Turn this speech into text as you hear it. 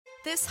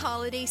This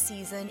holiday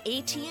season,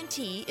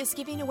 AT&T is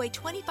giving away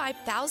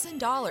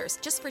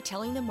 $25,000 just for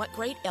telling them what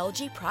great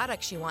LG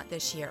products you want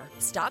this year.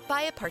 Stop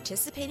by a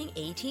participating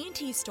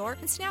AT&T store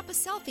and snap a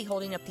selfie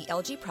holding up the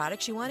LG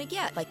products you want to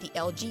get, like the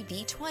LG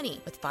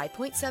V20 with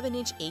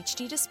 5.7-inch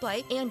HD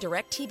display and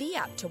DirecTV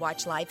app to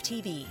watch live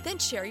TV. Then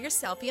share your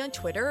selfie on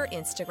Twitter or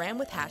Instagram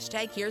with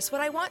hashtag Here's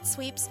What I Want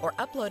Sweeps or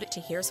upload it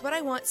to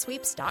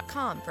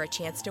here'swhatiwantsweeps.com for a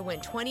chance to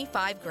win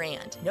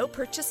 $25,000. No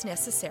purchase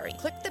necessary.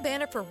 Click the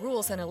banner for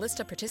rules and a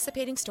list of participating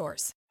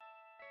stores.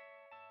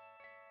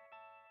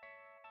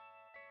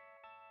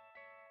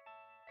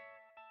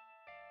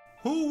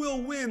 Who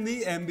will win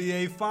the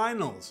NBA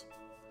Finals?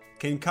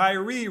 Can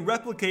Kyrie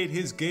replicate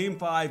his Game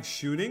 5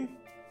 shooting?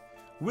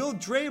 Will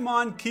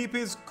Draymond keep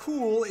his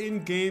cool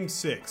in Game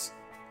 6?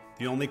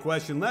 The only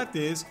question left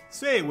is,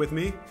 say it with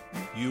me,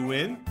 you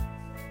win?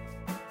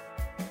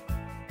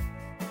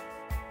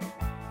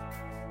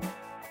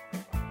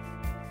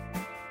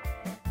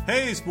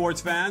 Hey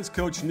sports fans,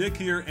 Coach Nick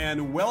here,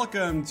 and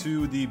welcome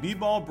to the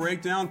B-Ball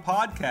Breakdown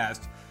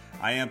Podcast.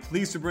 I am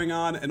pleased to bring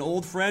on an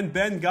old friend,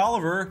 Ben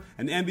Golliver,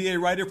 an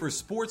NBA writer for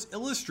Sports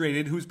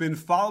Illustrated, who's been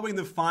following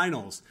the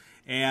finals.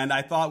 And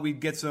I thought we'd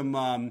get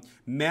some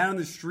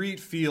man-on-the-street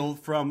feel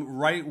from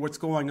what's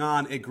going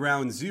on at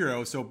Ground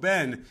Zero. So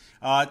Ben,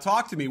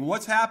 talk to me.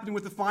 What's happening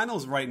with the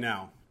finals right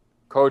now?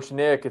 Coach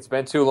Nick, it's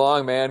been too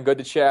long, man. Good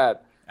to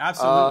chat.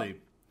 Absolutely.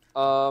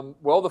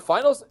 Well, the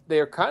finals, they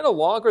are kind of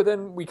longer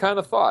than we kind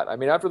of thought. I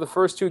mean, after the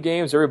first two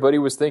games, everybody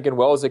was thinking,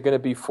 well, is it going to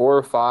be 4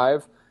 or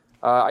 5?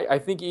 I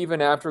think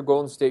even after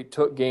Golden State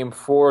took Game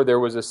 4, there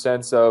was a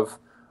sense of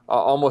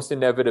almost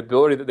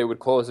inevitability that they would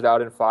close it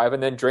out in 5.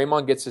 And then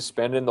Draymond gets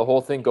suspended and the whole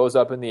thing goes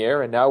up in the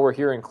air. And now we're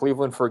here in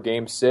Cleveland for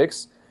Game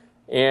 6.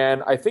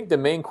 And I think the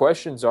main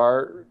questions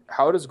are,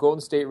 how does Golden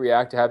State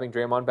react to having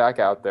Draymond back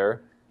out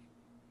there?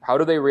 How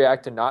do they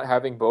react to not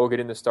having Bogut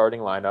in the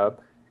starting lineup?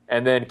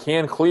 And then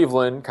can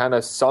Cleveland kind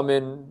of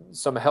summon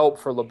some help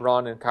for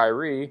LeBron and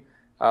Kyrie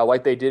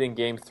like they did in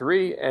Game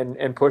 3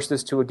 and push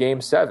this to a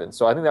Game 7?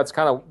 So I think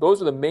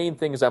those are the main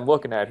things I'm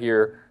looking at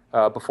here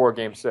before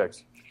Game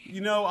 6.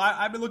 You know,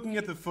 I've been looking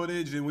at the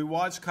footage, and we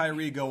watched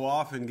Kyrie go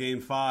off in Game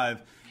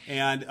 5,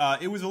 and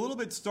it was a little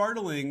bit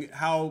startling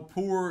how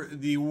poor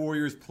the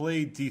Warriors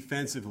played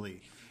defensively.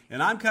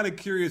 And I'm kind of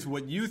curious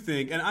what you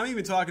think, and I'm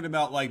even talking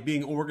about like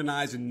being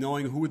organized and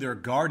knowing who they're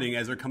guarding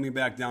as they're coming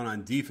back down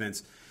on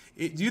defense.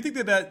 Do you think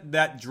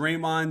that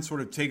Draymond sort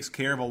of takes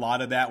care of a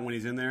lot of that when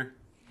he's in there?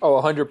 Oh,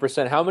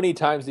 100%. How many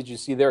times did you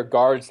see their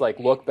guards like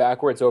look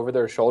backwards over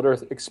their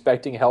shoulders,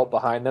 expecting help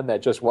behind them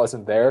that just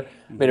wasn't there?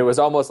 I mean, it was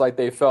almost like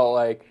they felt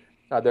like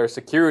their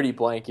security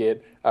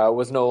blanket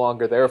was no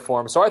longer there for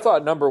them. So I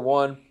thought, number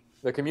one,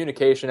 the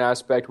communication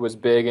aspect was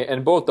big,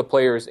 and both the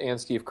players and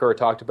Steve Kerr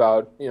talked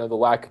about the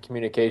lack of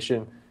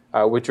communication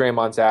with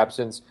Draymond's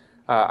absence.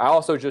 I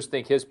also just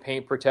think his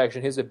paint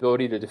protection, his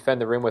ability to defend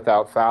the rim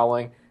without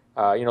fouling.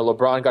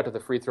 LeBron got to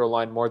the free throw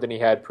line more than he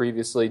had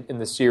previously in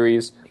the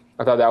series.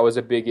 I thought that was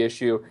a big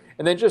issue.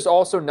 And then just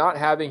also not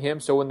having him,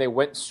 so when they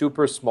went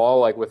super small,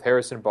 like with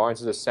Harrison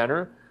Barnes as a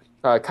center,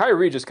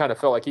 Kyrie just kind of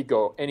felt like he'd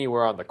go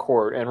anywhere on the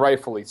court, and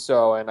rightfully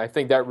so. And I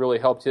think that really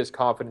helped his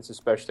confidence,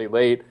 especially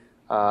late.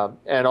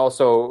 And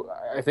also,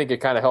 I think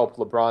it kind of helped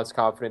LeBron's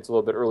confidence a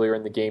little bit earlier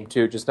in the game,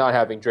 too, just not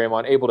having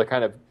Draymond able to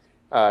kind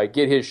of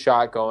get his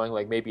shot going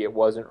like maybe it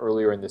wasn't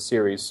earlier in the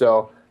series.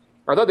 So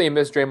I thought they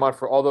missed Draymond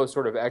for all those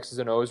sort of X's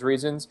and O's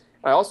reasons.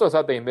 I also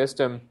thought they missed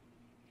him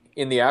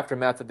in the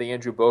aftermath of the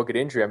Andrew Bogut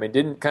injury. I mean, it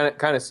didn't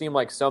kind of seem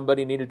like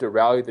somebody needed to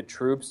rally the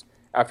troops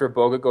after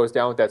Bogut goes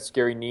down with that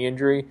scary knee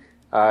injury.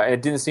 And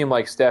it didn't seem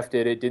like Steph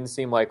did it. Didn't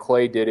seem like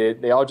Clay did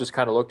it. They all just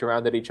kind of looked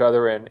around at each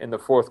other, and in the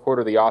fourth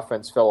quarter, the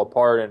offense fell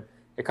apart. And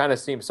it kind of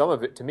seemed, some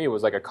of it to me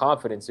was like a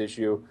confidence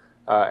issue.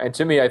 And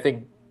to me, I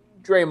think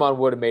Draymond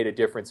would have made a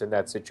difference in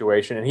that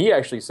situation. And he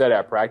actually said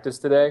at practice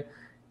today,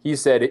 he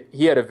said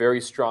he had a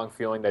very strong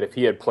feeling that if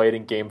he had played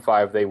in Game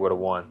 5, they would have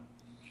won.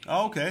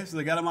 Oh, okay, so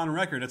they got him on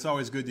record. That's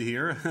always good to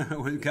hear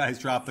when guys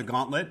drop the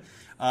gauntlet.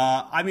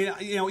 I mean,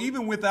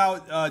 even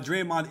without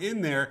Draymond in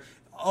there,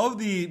 of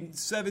the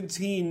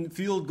 17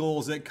 field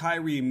goals that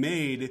Kyrie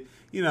made,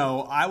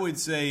 I would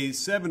say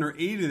 7 or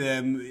 8 of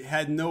them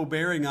had no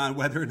bearing on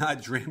whether or not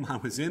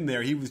Draymond was in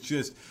there. He was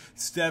just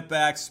step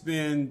back,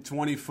 spin,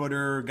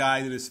 20-footer guy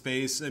in his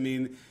face. I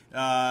mean,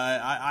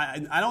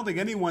 I don't think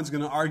anyone's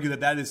going to argue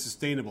that is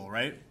sustainable,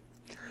 right?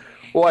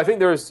 Well, I think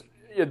there's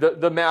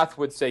the math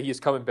would say he's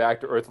coming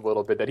back to earth a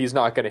little bit, that he's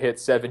not going to hit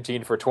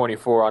 17 for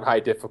 24 on high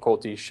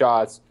difficulty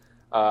shots.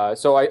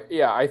 So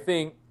I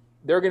think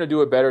they're going to do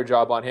a better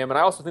job on him, and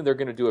I also think they're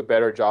going to do a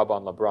better job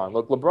on LeBron.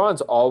 Look,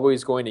 LeBron's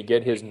always going to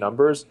get his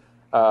numbers.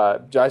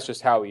 That's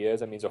just how he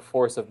is. I mean, he's a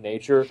force of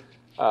nature,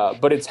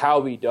 but it's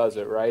how he does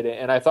it, right?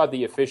 And I thought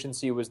the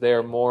efficiency was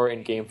there more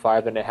in Game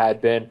 5 than it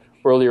had been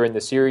earlier in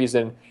the series,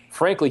 and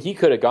frankly, he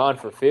could have gone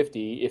for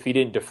 50 if he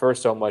didn't defer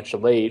so much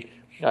late.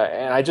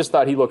 And I just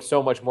thought he looked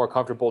so much more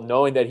comfortable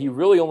knowing that he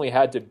really only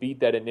had to beat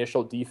that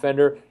initial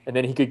defender and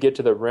then he could get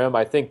to the rim.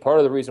 I think part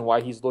of the reason why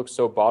he's looked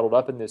so bottled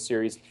up in this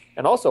series,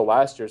 and also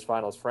last year's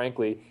finals,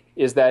 frankly,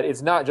 is that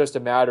it's not just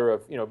a matter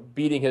of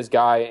beating his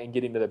guy and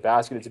getting to the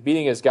basket. It's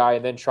beating his guy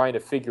and then trying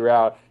to figure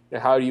out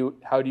how do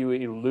you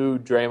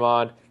elude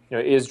Draymond.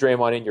 Is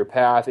Draymond in your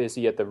path? Is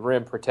he at the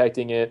rim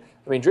protecting it?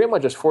 I mean,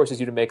 Draymond just forces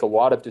you to make a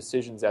lot of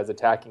decisions as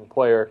attacking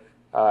player.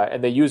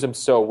 And they use him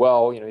so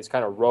well. He's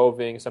kind of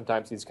roving.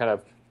 Sometimes he's kind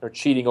of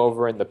cheating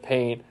over in the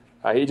paint.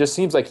 It just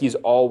seems like he's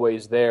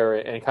always there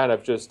and kind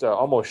of just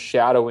almost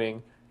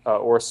shadowing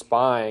or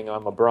spying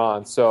on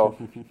LeBron. So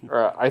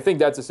I think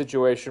that's a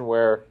situation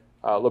where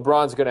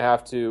LeBron's going to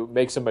have to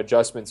make some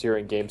adjustments here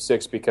in Game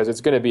 6 because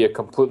it's going to be a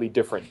completely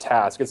different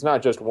task. It's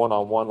not just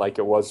one-on-one like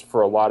it was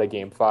for a lot of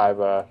Game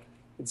 5.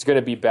 It's going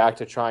to be back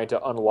to trying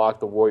to unlock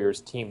the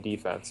Warriors' team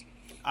defense.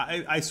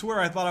 I swear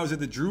I thought I was at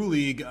the Drew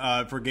League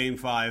for Game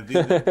 5.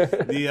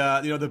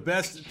 The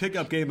best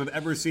pickup game I've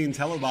ever seen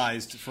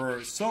televised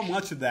for so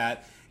much of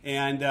that.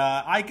 And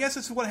I guess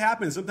it's what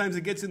happens. Sometimes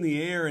it gets in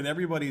the air and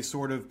everybody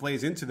sort of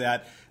plays into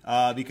that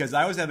because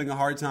I was having a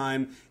hard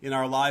time in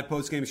our live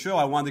post-game show.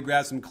 I wanted to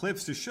grab some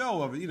clips to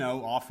show of,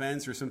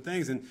 offense or some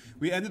things. And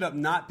we ended up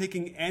not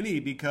picking any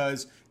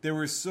because there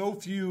were so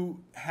few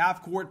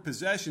half-court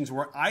possessions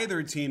where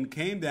either team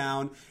came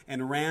down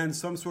and ran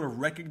some sort of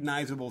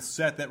recognizable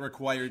set that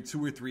required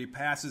 2 or 3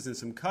 passes and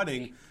some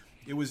cutting.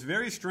 It was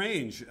very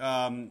strange.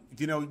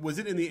 Was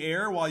it in the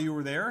air while you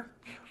were there?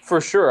 For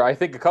sure. I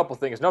think a couple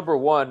things. Number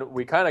one,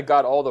 we kind of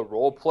got all the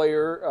role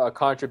player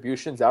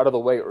contributions out of the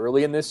way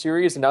early in this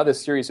series, and now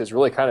this series has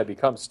really kind of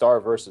become star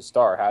versus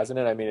star, hasn't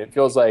it? I mean, it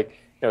feels like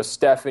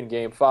Steph in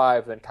Game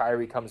 5, then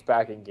Kyrie comes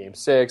back in Game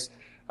 6.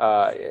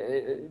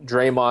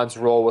 Draymond's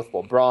role with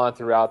LeBron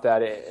throughout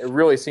that. It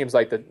really seems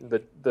like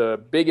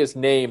the biggest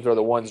names are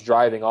the ones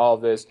driving all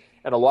of this.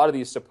 And a lot of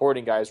these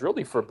supporting guys,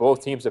 really for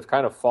both teams, have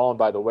kind of fallen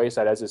by the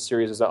wayside as this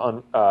series has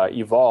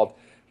evolved.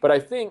 But I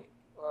think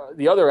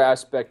the other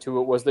aspect to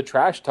it was the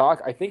trash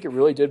talk. I think it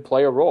really did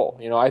play a role.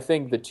 I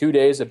think the 2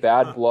 days of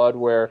bad blood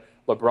where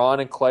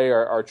LeBron and Clay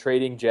are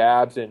trading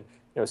jabs and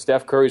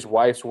Steph Curry's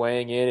wife's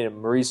weighing in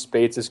and Maurice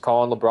Spates is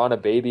calling LeBron a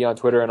baby on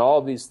Twitter and all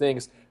of these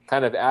things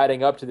kind of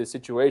adding up to the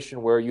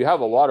situation where you have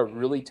a lot of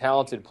really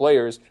talented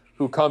players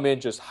who come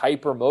in just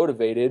hyper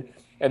motivated.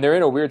 And they're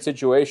in a weird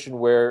situation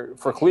where,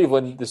 for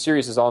Cleveland, the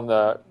series is on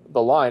the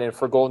line, and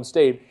for Golden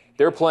State,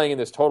 they're playing in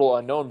this total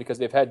unknown because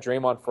they've had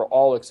Draymond for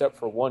all except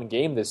for one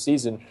game this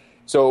season.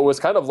 So it was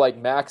kind of like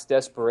max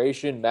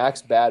desperation,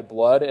 max bad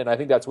blood, and I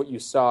think that's what you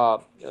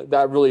saw.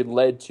 That really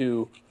led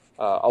to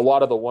a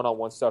lot of the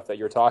one-on-one stuff that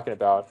you're talking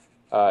about.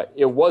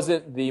 It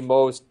wasn't the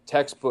most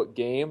textbook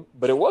game,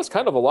 but it was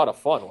kind of a lot of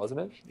fun,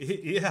 wasn't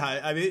it?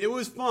 Yeah, I mean, it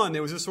was fun. It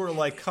was just sort of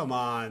like, come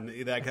on,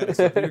 that kind of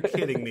stuff. You're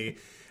kidding me.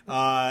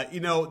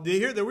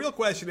 The real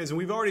question is, and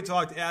we've already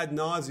talked ad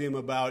nauseum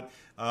about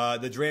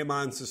the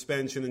Draymond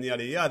suspension and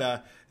yada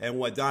yada, and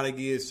what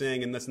Donaghy is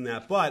saying and this and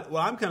that. But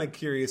what I'm kind of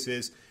curious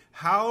is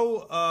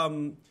how,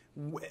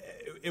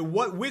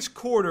 which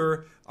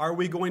quarter are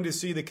we going to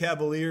see the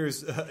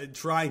Cavaliers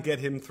try and get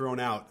him thrown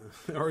out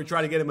or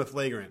try to get him a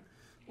flagrant?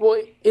 Well,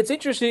 it's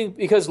interesting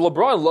because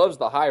LeBron loves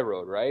the high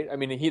road, right? I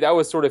mean, that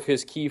was sort of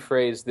his key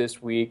phrase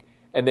this week.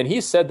 And then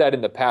he's said that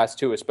in the past,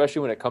 too,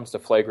 especially when it comes to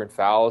flagrant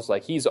fouls.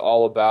 Like, he's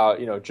all about,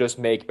 just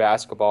make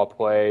basketball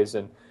plays.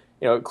 And,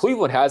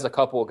 Cleveland has a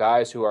couple of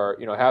guys who are,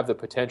 have the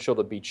potential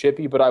to be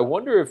chippy. But I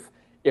wonder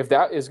if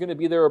that is going to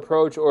be their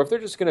approach or if they're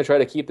just going to try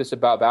to keep this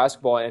about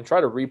basketball and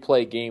try to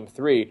replay Game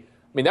 3. I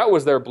mean, that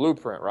was their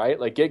blueprint, right?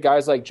 Like, get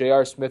guys like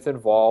J.R. Smith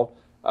involved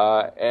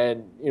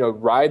and,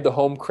 ride the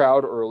home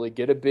crowd early,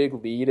 get a big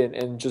lead,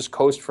 and just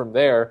coast from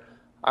there.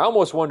 I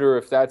almost wonder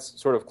if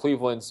that's sort of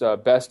Cleveland's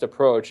best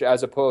approach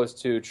as opposed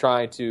to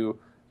trying to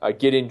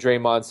get in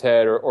Draymond's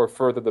head or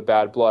further the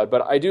bad blood.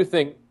 But I do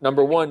think,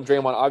 number one,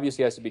 Draymond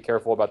obviously has to be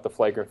careful about the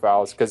flagrant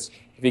fouls because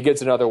if he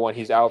gets another one,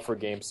 he's out for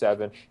Game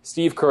 7.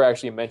 Steve Kerr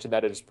actually mentioned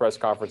that at his press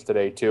conference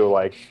today, too.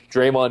 Like,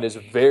 Draymond is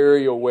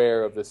very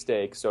aware of the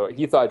stakes, so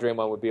he thought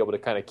Draymond would be able to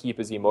kind of keep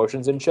his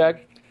emotions in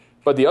check.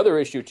 But the other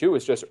issue, too,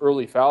 is just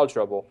early foul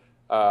trouble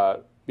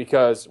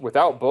because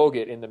without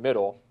Bogut in the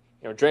middle,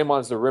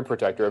 Draymond's the rim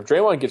protector. If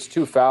Draymond gets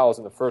 2 fouls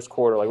in the first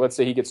quarter, like let's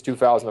say he gets 2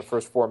 fouls in the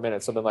first 4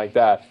 minutes, something like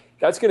that,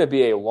 that's going to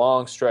be a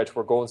long stretch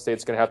where Golden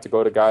State's going to have to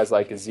go to guys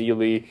like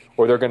Ezeli,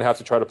 or they're going to have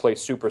to try to play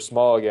super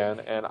small again.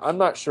 And I'm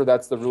not sure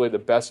that's really the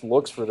best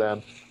looks for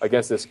them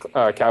against this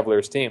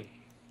Cavaliers team.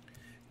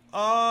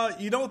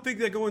 You don't think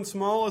that going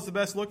small is the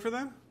best look for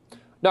them?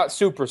 Not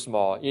super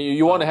small.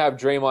 You want to have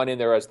Draymond in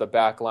there as the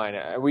back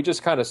line. We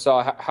just kind of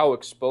saw how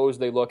exposed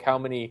they look, how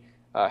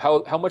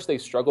much they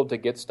struggled to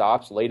get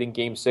stops late in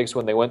Game 6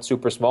 when they went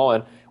super small.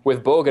 And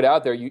with Bogut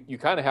out there, you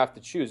kind of have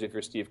to choose if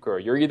you're Steve Kerr.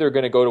 You're either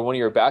going to go to one of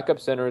your backup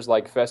centers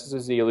like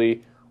Festus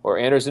Ezeli or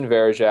Anderson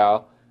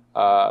Varejao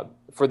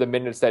for the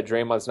minutes that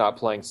Draymond's not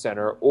playing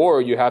center,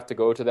 or you have to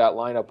go to that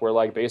lineup where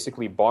like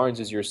basically Barnes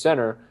is your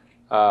center.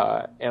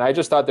 And I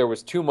just thought there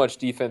was too much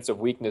defensive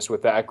weakness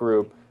with that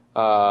group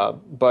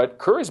But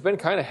Kerr has been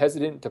kind of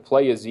hesitant to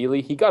play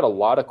Ezeli. He got a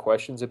lot of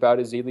questions about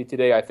Ezeli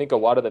today. I think a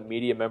lot of the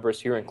media members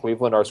here in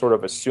Cleveland are sort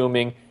of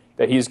assuming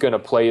that he's going to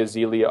play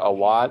Ezeli a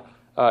lot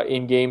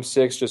in Game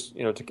 6, just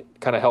to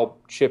kind of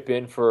help chip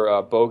in for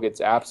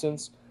Bogut's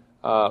absence.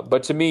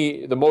 But to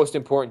me, the most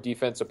important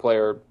defensive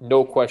player,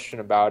 no question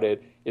about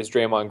it, is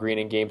Draymond Green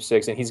in Game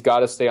 6, and he's got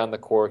to stay on the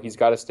court. He's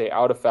got to stay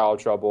out of foul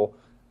trouble.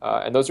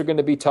 And those are going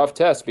to be tough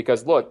tests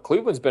because, look,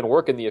 Cleveland's been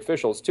working the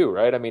officials too,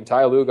 right? I mean,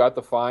 Ty Lue got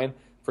the fine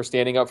for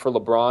standing up for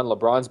LeBron.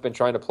 LeBron's been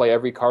trying to play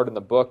every card in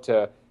the book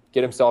to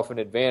get himself an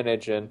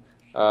advantage, and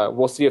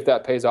we'll see if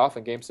that pays off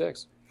in Game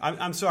 6.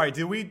 I'm sorry.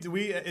 Do we?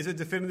 Is it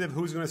definitive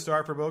who's going to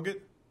start for Bogut?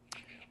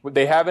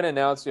 They haven't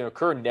announced.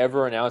 Kerr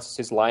never announces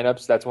his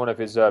lineups. That's one of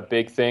his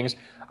big things.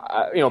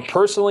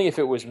 Personally, if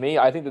it was me,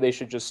 I think that they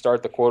should just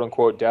start the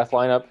quote-unquote death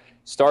lineup.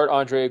 Start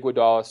Andre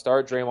Iguodala.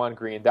 Start Draymond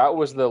Green. That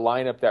was the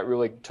lineup that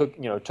really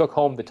took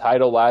home the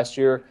title last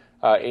year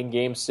in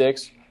Game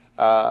 6.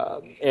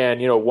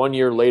 And 1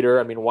 year later,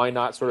 I mean, why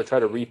not sort of try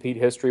to repeat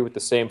history with the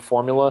same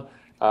formula?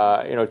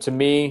 To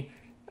me,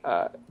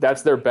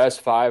 that's their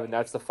best five, and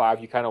that's the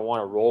five you kind of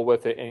want to roll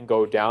with it and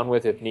go down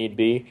with if need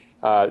be.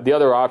 The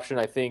other option,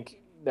 I think,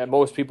 that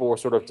most people were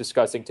sort of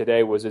discussing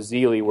today was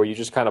Ezeli, where you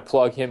just kind of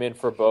plug him in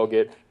for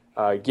Bogut,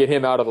 get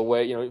him out of the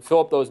way, fill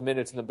up those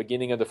minutes in the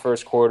beginning of the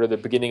first quarter, the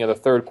beginning of the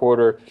third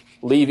quarter,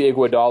 leave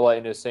Iguodala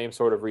in his same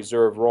sort of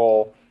reserve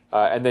role,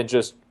 and then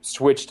just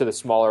switch to the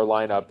smaller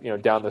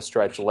lineup, down the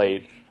stretch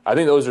late. I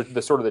think those are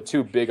the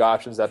two big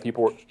options that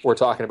people were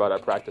talking about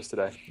at practice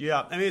today.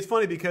 Yeah, I mean, it's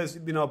funny because,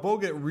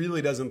 Bogut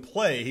really doesn't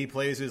play. He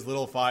plays his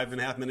little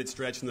 5.5-minute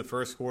stretch in the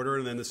first quarter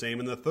and then the same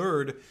in the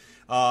third.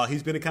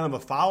 He's been a kind of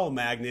a foul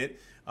magnet.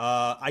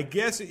 I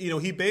guess,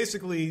 he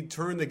basically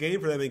turned the game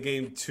for them in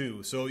Game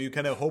 2. So you're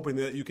kind of hoping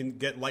that you can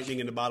get lightning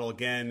in the bottle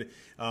again,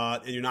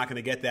 and you're not going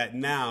to get that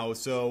now.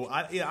 So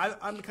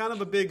I'm kind of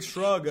a big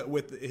shrug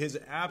with his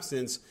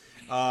absence.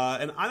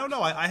 And I don't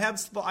know. I have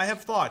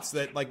thoughts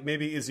that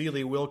maybe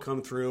Ezeli will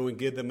come through and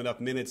give them enough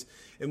minutes.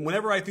 And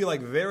whenever I feel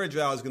like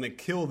Varejao is going to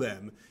kill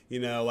them,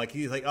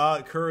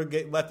 Kerr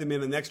left him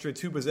in an extra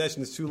 2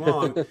 possessions too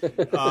long.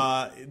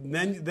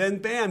 then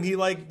bam,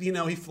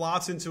 he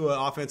flops into an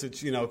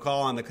offensive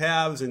call on the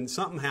Cavs, and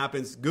something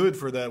happens good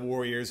for the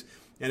Warriors.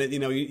 And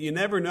you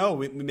never know.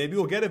 Maybe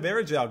we'll get a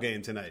Varejao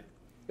game tonight.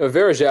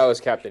 Varejao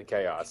is Captain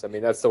Chaos. I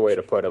mean, that's the way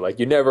to put it.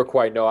 You never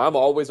quite know. I'm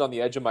always on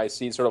the edge of my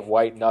seat, sort of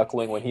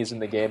white-knuckling when he's in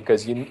the game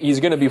because he's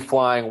going to be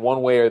flying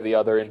one way or the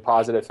other in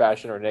positive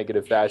fashion or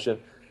negative fashion.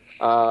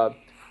 The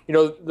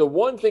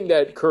one thing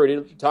that Kerr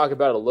did talk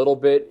about a little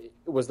bit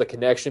was the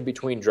connection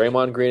between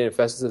Draymond Green and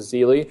Festus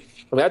Ezeli. I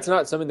mean, that's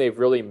not something they've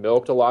really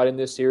milked a lot in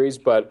this series,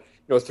 but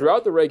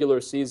throughout the regular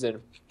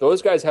season,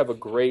 those guys have a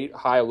great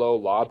high-low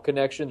lob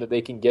connection that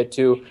they can get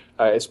to,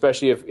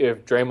 especially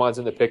if Draymond's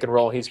in the pick and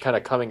roll. He's kind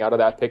of coming out of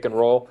that pick and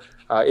roll.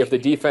 If the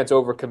defense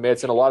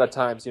overcommits, and a lot of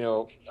times,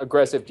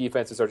 aggressive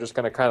defenses are just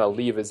going to kind of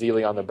leave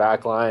Ezeli on the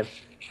back line.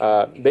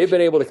 They've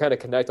been able to kind of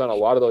connect on a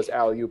lot of those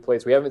alley-oop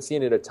plays. We haven't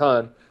seen it a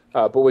ton,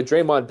 but with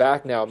Draymond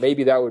back now,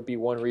 maybe that would be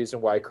one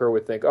reason why Kerr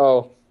would think,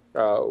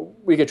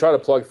 we could try to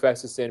plug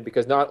Festus in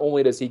because not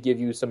only does he give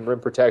you some rim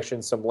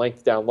protection, some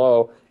length down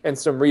low, and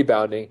some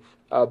rebounding,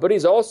 but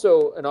he's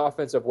also an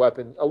offensive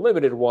weapon, a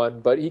limited one,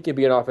 but he can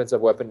be an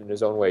offensive weapon in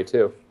his own way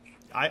too.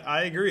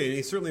 I agree, and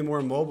he's certainly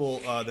more mobile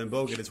than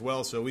Bogut as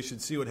well, so we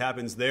should see what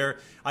happens there.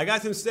 I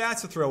got some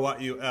stats to throw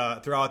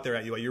out there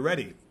at you. Are you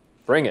ready?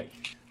 Bring it.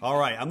 All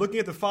right, I'm looking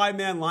at the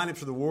 5-man lineup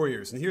for the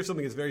Warriors, and here's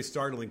something that's very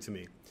startling to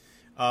me.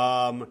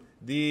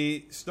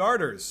 The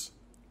starters...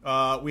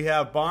 we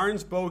have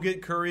Barnes,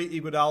 Bogut, Curry,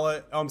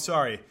 Iguodala. I'm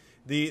sorry.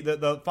 The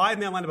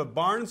 5-man lineup of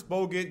Barnes,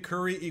 Bogut,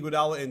 Curry,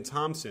 Iguodala, and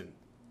Thompson.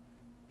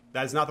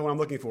 That is not the one I'm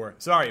looking for.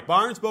 Sorry.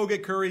 Barnes,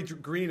 Bogut, Curry,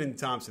 Green, and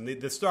Thompson.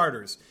 The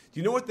starters. Do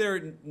you know what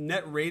their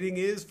net rating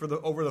is for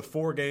over the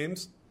 4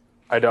 games?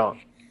 I don't.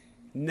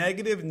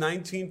 Negative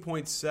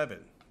 19.7.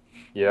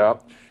 Yeah.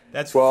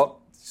 That's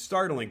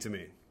startling to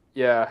me.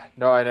 Yeah.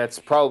 No, and it's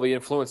probably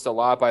influenced a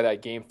lot by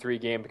that Game 3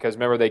 game because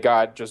remember they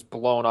got just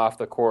blown off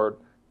the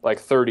court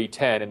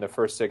 30-10 in the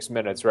first 6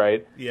 minutes,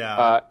 right?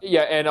 Yeah.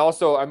 And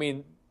also, I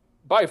mean,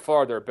 by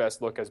far their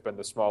best look has been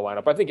the small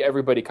lineup. I think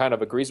everybody kind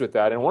of agrees with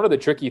that. And one of the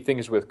tricky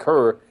things with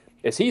Kerr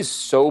is he's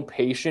so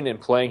patient in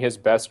playing his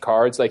best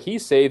cards. He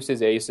saves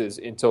his aces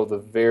until the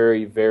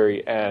very,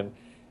 very end.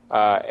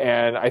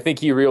 And I think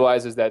he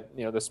realizes that,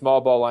 the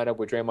small ball lineup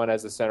with Draymond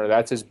as the center,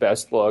 that's his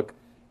best look.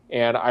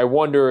 And I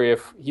wonder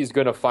if he's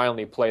going to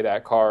finally play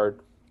that card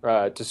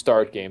to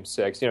start Game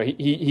 6.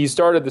 He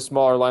started the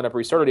smaller lineup, or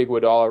he started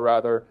Iguodala,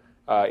 rather,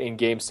 in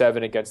Game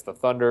 7 against the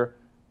Thunder.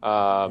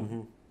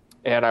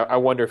 And I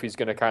wonder if he's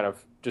going to kind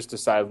of just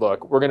decide,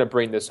 look, we're going to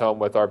bring this home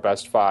with our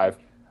best 5.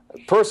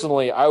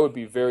 Personally, I would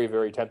be very,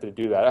 very tempted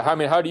to do that. I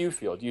mean, how do you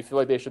feel? Do you feel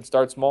like they should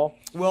start small?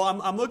 Well,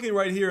 I'm looking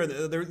right here.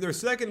 Their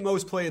second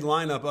most played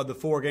lineup of the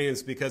 4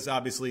 games, because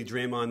obviously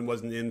Draymond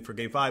wasn't in for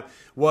Game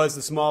 5, was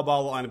the small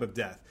ball lineup of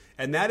death.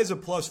 And that is a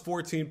plus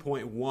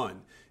 14.1.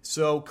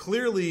 So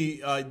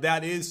clearly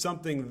that is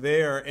something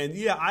there. And,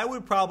 yeah, I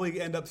would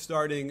probably end up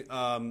starting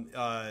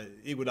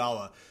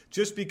Iguodala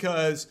just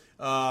because,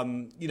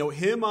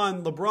 him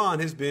on LeBron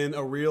has been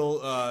a real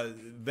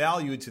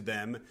value to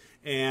them.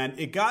 And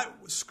it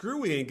got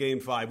screwy in Game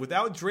 5.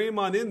 Without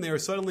Draymond in there,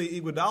 suddenly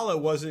Iguodala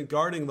wasn't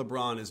guarding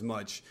LeBron as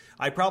much.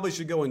 I probably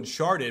should go and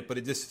chart it, but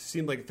it just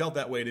seemed like it felt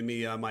that way to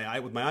me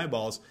with my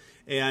eyeballs.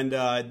 And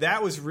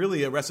that was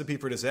really a recipe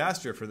for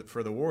disaster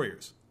for the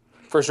Warriors.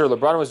 For sure.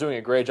 LeBron was doing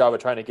a great job of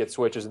trying to get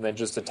switches and then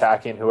just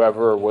attacking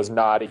whoever was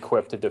not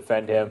equipped to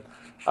defend him.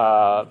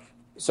 And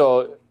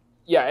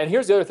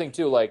here's the other thing,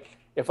 too. Like,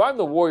 if I'm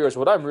the Warriors,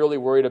 what I'm really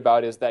worried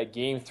about is that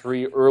Game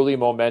 3 early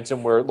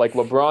momentum where, like,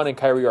 LeBron and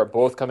Kyrie are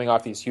both coming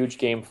off these huge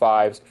Game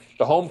 5s.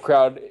 The home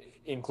crowd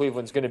in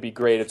Cleveland is going to be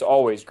great. It's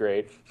always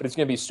great. But it's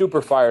going to be super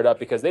fired up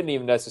because they didn't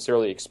even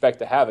necessarily expect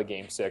to have a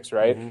Game 6,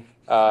 right?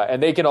 Mm-hmm.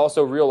 And they can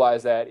also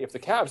realize that if the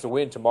Cavs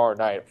win tomorrow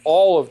night,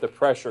 all of the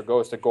pressure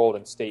goes to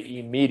Golden State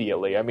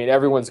immediately. I mean,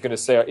 everyone's going to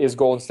say, is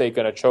Golden State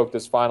going to choke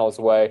this finals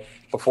away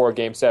before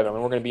Game 7? I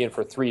mean, we're going to be in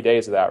for 3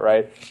 days of that,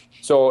 right?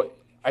 So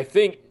I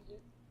think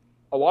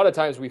a lot of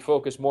times we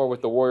focus more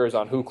with the Warriors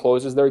on who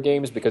closes their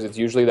games because it's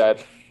usually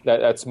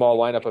that small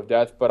lineup of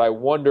death. But I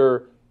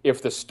wonder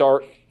if the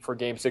start for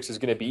Game 6 is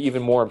going to be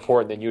even more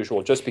important than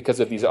usual just because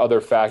of these other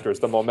factors,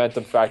 the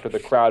momentum factor, the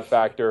crowd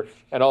factor,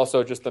 and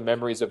also just the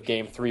memories of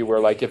Game 3 where,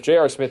 like, if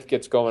J.R. Smith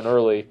gets going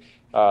early,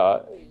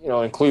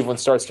 and Cleveland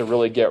starts to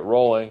really get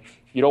rolling,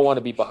 you don't want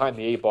to be behind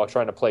the 8 ball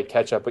trying to play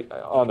catch-up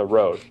on the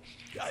road.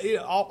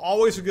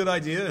 Always a good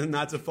idea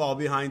not to fall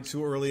behind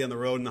too early on the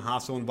road in a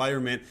hostile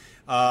environment.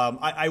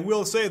 I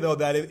will say, though,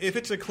 that if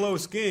it's a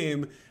close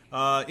game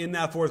in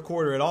that fourth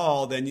quarter at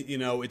all, then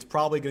it's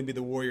probably going to be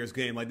the Warriors'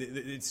 game. Like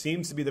it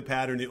seems to be the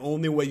pattern. The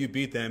only way you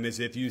beat them is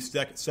if you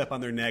step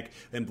on their neck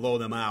and blow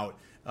them out.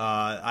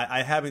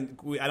 I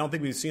don't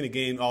think we've seen a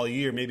game all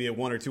year, maybe a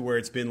 1 or 2 where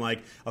it's been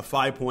like a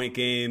 5-point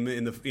game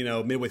in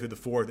the midway through the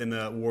fourth, and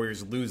the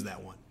Warriors lose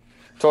that one.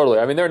 Totally.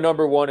 I mean, they're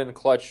number 1 in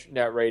clutch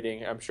net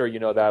rating. I'm sure you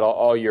know that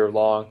all year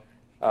long.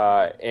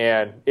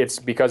 And it's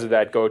because of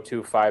that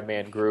go-to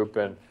 5-man group.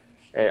 And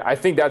I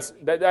think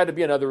that'd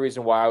be another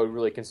reason why I would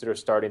really consider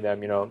starting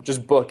them.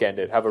 Just bookend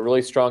it. Have a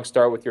really strong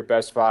start with your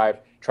best 5.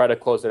 Try to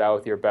close it out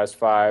with your best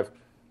 5.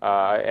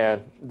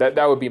 And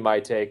that would be my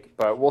take.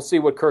 But we'll see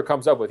what Kerr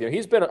comes up with.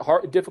 He's been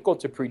difficult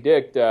to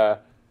predict.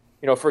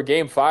 For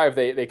Game 5,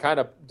 they kind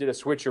of did a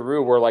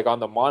switcheroo where, like, on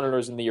the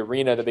monitors in the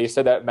arena, that they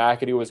said that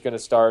McAdoo was going to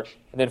start,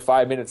 and then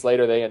 5 minutes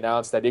later they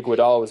announced that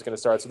Iguodala was going to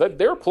start. So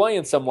they're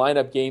playing some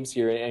lineup games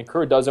here, and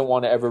Kerr doesn't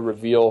want to ever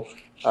reveal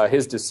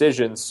his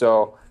decisions.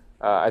 So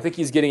I think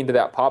he's getting into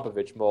that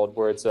Popovich mode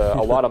where it's a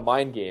lot of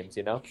mind games,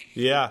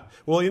 Yeah.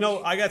 Well,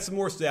 I got some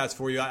more stats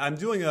for you. I'm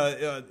doing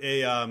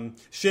a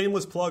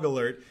shameless plug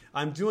alert.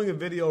 I'm doing a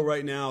video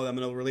right now that I'm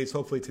going to release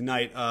hopefully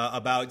tonight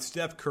about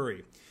Steph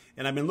Curry.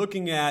 And I've been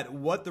looking at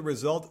what the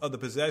result of the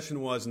possession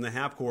was in the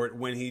half court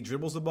when he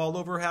dribbles the ball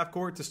over half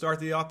court to start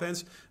the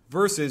offense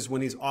versus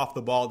when he's off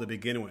the ball to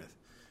begin with.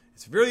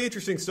 It's really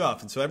interesting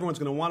stuff, and so everyone's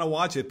going to want to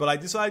watch it. But I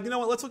decided,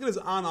 let's look at his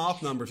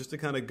on-off numbers just to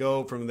kind of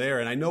go from there.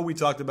 And I know we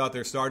talked about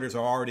their starters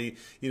are already,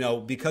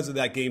 because of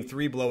that Game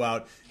 3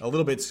 blowout, a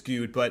little bit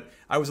skewed. But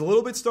I was a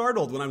little bit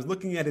startled when I was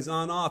looking at his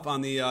on-off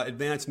on the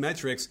advanced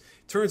metrics.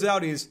 Turns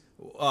out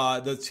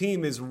the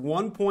team is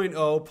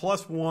 1.0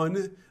 plus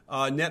 1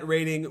 net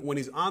rating when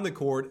he's on the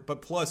court,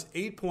 but plus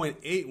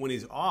 8.8 when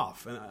he's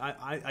off. And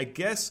I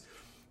guess,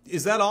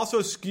 is that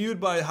also skewed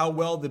by how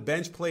well the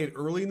bench played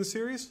early in the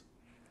series?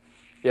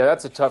 Yeah,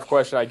 that's a tough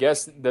question. I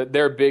guess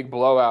their big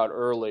blowout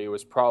early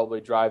was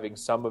probably driving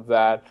some of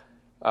that.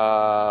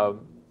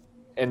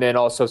 And then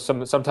also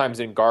sometimes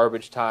in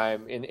garbage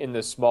time, in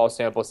the small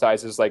sample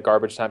sizes, like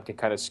garbage time can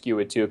kind of skew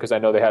it too, because I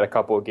know they had a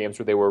couple of games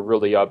where they were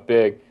really up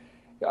big.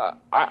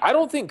 I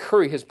don't think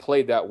Curry has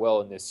played that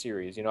well in this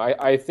series.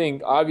 I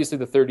think obviously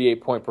the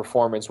 38-point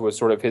performance was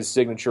sort of his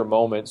signature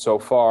moment so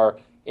far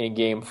in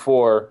Game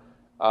 4.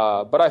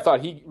 But I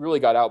thought he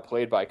really got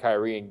outplayed by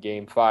Kyrie in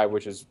Game 5,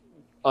 which is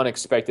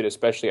unexpected,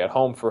 especially at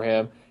home for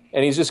him.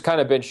 And he's just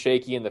kind of been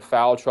shaky, and the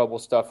foul trouble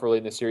stuff early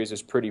in the series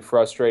is pretty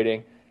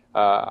frustrating.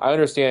 I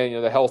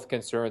understand, the health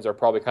concerns are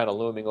probably kind of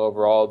looming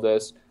over all of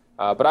this.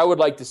 But I would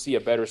like to see a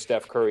better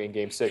Steph Curry in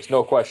Game 6,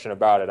 no question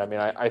about it. I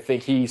mean, I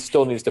think he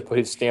still needs to put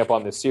his stamp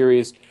on this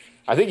series.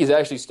 I think he's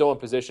actually still in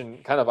position,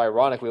 kind of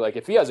ironically, like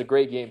if he has a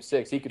great Game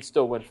 6, he could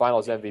still win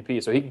Finals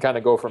MVP. So he can kind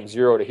of go from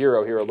zero to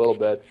hero here a little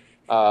bit.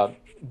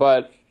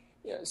 But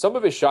some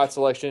of his shot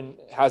selection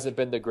hasn't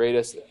been the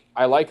greatest.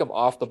 I like him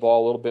off the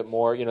ball a little bit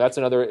more. That's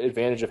another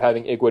advantage of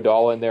having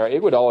Iguodala in there.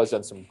 Iguodala has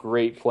done some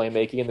great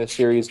playmaking in this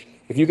series.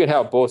 If you can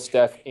have both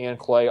Steph and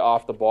Clay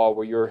off the ball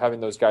where you're having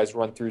those guys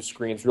run through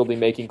screens, really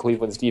making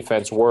Cleveland's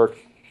defense work,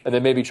 and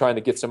then maybe trying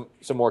to get some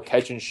more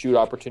catch-and-shoot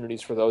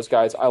opportunities for those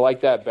guys, I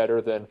like that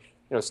better than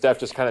Steph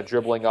just kind of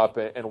dribbling up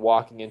and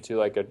walking into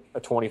like a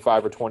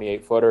 25 or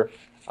 28 footer.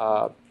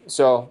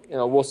 So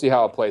we'll see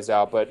how it plays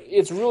out. But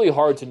it's really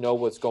hard to know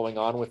what's going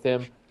on with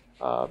him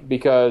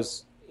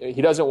because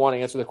he doesn't want to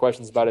answer the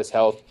questions about his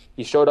health.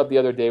 He showed up the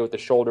other day with the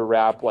shoulder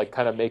wrap, like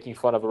kind of making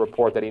fun of a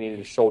report that he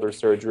needed shoulder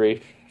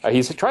surgery.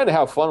 He's trying to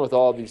have fun with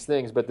all of these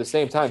things, but at the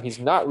same time, he's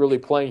not really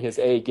playing his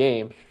A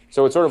game.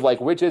 So it's sort of like,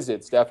 which is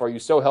it, Steph? Are you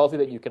so healthy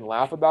that you can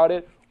laugh about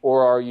it,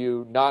 or are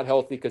you not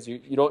healthy because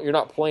you're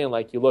not playing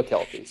like you look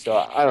healthy? So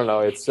I don't know.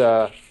 It's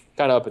kind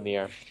of up in the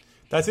air.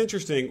 That's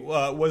interesting.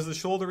 Was the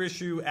shoulder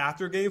issue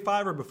after Game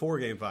 5 or before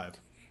Game 5?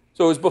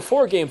 So it was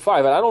before Game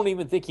 5, and I don't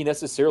even think he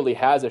necessarily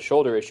has a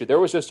shoulder issue. There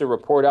was just a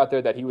report out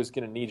there that he was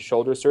going to need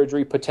shoulder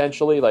surgery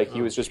potentially, like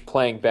he was just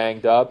playing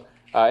banged up.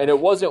 And it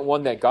wasn't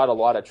one that got a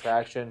lot of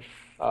traction.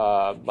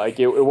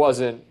 It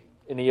wasn't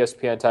an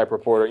ESPN-type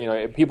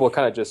reporter. People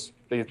kind of just,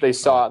 they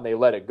saw it and they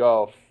let it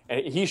go.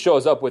 And he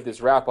shows up with this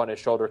wrap on his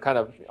shoulder, kind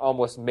of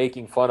almost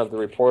making fun of the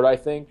report, I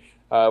think,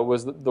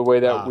 was the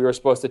way that we were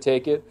supposed to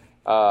take it.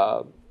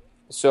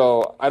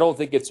 So I don't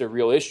think it's a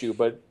real issue,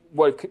 but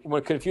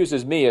what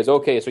confuses me is,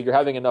 okay, so you're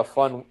having enough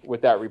fun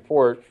with that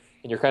report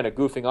and you're kind of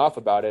goofing off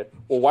about it.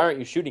 Well, why aren't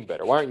you shooting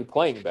better? Why aren't you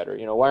playing better?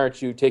 Why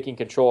aren't you taking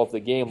control of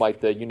the game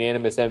like the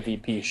unanimous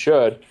MVP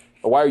should?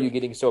 Or why are you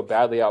getting so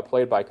badly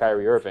outplayed by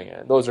Kyrie Irving?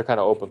 And those are kind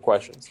of open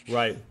questions.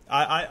 Right.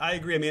 I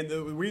agree. I mean,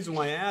 the reason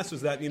why I asked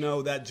was that,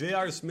 that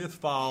J.R. Smith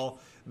foul,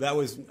 that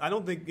was, I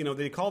don't think,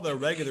 they called it a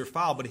regular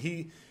foul, but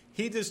he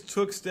just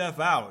took Steph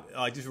out.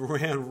 Just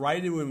ran right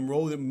into him,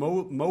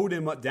 mowed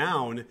him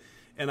down.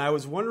 And I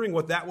was wondering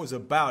what that was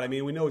about. I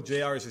mean, we know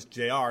JR is just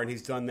JR, and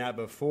he's done that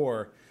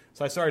before.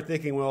 So I started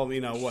thinking, well,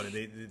 what?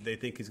 They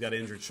think he's got an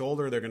injured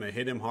shoulder. They're going to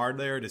hit him hard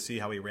there to see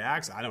how he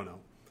reacts. I don't know.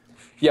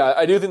 Yeah,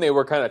 I do think they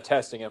were kind of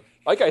testing him.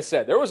 Like I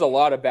said, there was a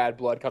lot of bad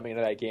blood coming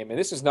into that game, and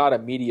this is not a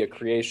media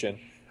creation.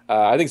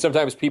 I think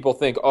sometimes people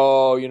think,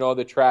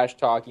 the trash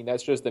talking,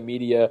 that's just the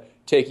media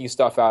taking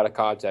stuff out of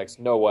context.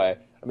 No way.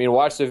 I mean,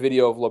 watch the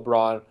video of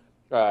LeBron,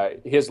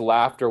 his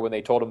laughter when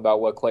they told him about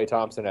what Klay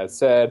Thompson had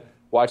said.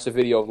 Watch the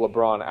video of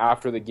LeBron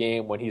after the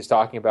game when he's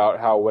talking about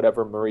how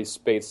whatever Maurice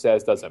Spates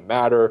says doesn't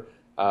matter.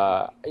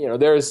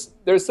 There's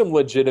some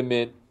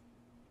legitimate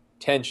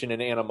tension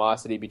and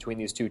animosity between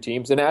these two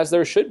teams, and as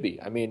there should be.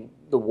 I mean,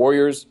 the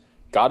Warriors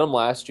got him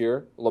last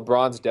year.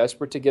 LeBron's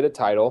desperate to get a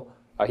title.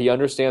 He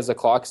understands the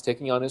clock's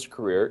ticking on his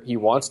career. He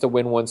wants to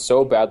win one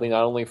so badly,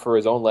 not only for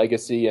his own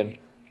legacy and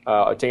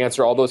to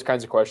answer all those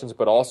kinds of questions,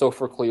 but also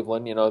for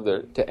Cleveland,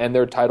 to end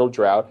their title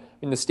drought. I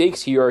mean, the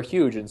stakes here are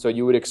huge, and so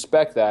you would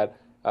expect that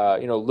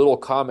little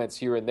comments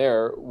here and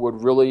there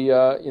would really,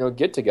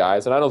 get to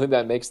guys. And I don't think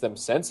that makes them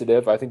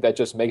sensitive. I think that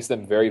just makes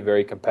them very,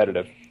 very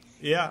competitive.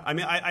 Yeah, I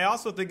mean, I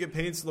also think it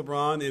paints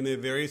LeBron in a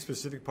very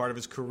specific part of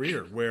his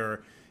career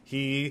where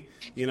he,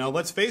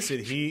 let's face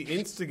it, he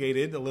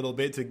instigated a little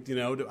bit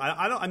to,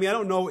 I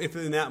don't know if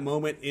in that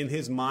moment in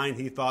his mind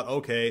he thought,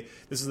 okay,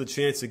 this is the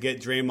chance to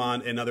get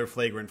Draymond another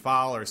flagrant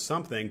foul or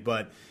something,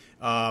 but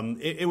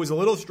it was a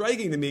little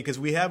striking to me because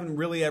we haven't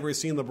really ever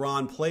seen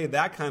LeBron play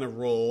that kind of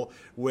role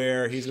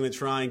where he's going to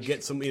try and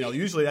get some,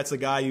 usually that's the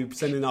guy you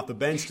send in off the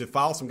bench to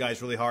foul some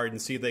guys really hard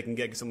and see if they can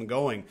get something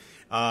going.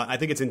 I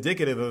think it's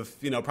indicative of,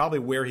 probably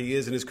where he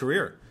is in his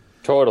career.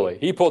 Totally.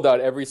 He pulled out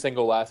every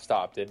single last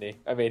stop, didn't he?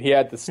 I mean, he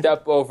had the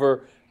step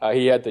over,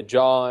 he had the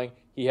jawing,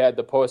 he had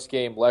the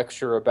post-game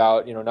lecture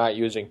about, not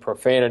using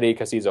profanity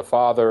because he's a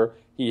father.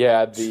 He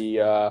had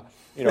the,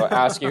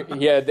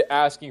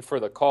 asking for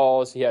the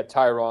calls. He had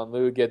Tyronn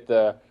Lue get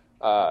the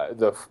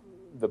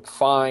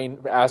fine,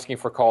 asking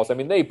for calls. I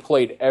mean, they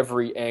played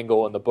every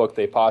angle in the book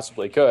they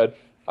possibly could.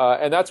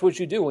 And that's what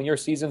you do when your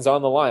season's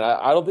on the line.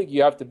 I don't think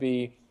you have to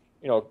be,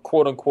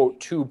 quote unquote,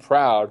 too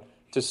proud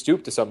to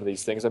stoop to some of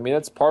these things. I mean,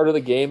 that's part of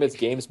the game. It's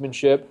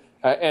gamesmanship.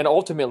 And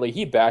ultimately,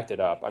 he backed it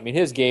up. I mean,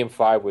 his Game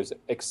 5 was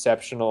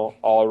exceptional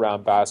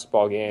all-around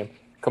basketball game,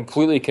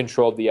 completely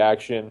controlled the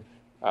action,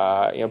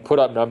 put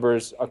up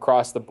numbers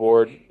across the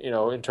board,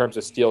 in terms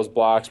of steals,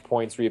 blocks,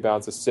 points,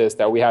 rebounds, assists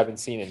that we haven't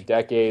seen in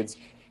decades.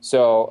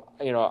 So,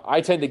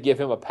 I tend to give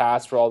him a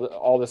pass for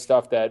all the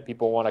stuff that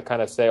people want to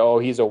kind of say, oh,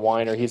 he's a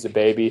whiner, he's a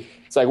baby.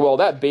 It's like, well,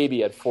 that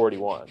baby had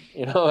 41.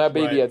 That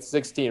baby had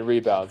 16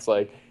 rebounds.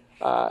 Like,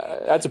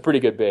 that's a pretty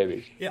good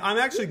baby. Yeah, I'm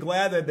actually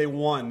glad that they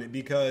won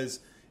because,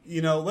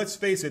 let's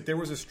face it, there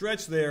was a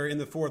stretch there in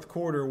the fourth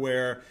quarter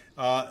where,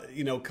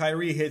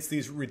 Kyrie hits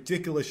these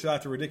ridiculous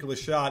shot to ridiculous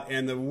shot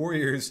and the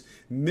Warriors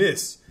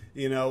miss,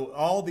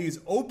 all these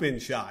open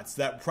shots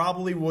that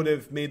probably would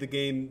have made the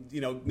game,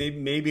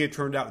 maybe it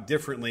turned out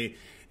differently.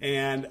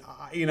 And,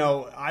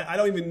 I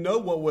don't even know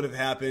what would have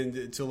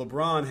happened to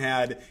LeBron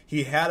had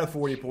he had a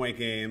 40-point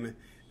game.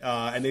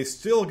 And they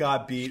still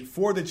got beat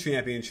for the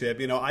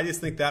championship. I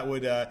just think that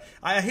would.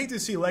 I hate to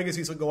see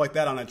legacies go like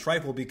that on a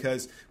trifle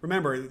because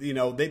remember,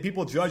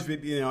 people judge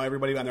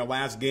everybody on their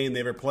last game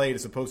they ever played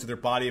as opposed to their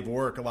body of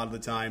work a lot of the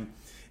time.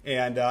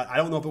 And I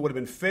don't know if it would have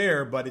been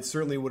fair, but it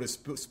certainly would have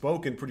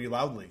spoken pretty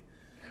loudly.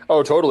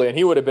 Oh, totally. And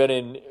he would have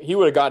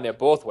gotten it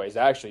both ways,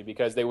 actually,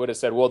 because they would have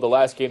said, well, the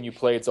last game you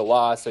played is a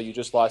loss, so you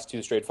just lost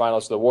 2 straight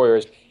finals to the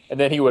Warriors. And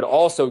then he would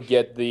also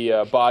get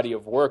the body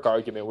of work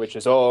argument, which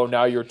is, oh,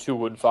 now you're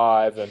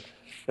 2-5, and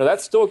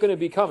that's still going to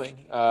be coming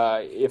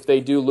if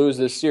they do lose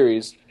this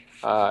series.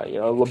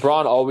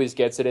 LeBron always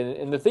gets it,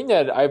 and the thing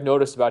that I've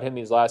noticed about him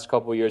these last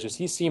couple of years is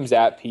he seems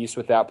at peace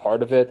with that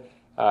part of it.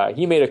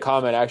 He made a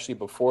comment actually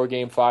before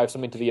Game 5,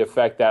 something to the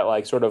effect that,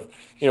 like, sort of,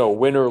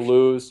 win or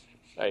lose,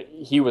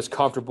 he was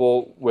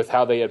comfortable with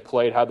how they had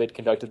played, how they'd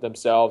conducted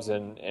themselves,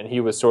 and he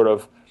was sort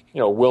of,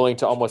 willing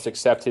to almost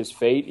accept his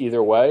fate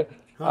either way.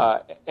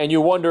 And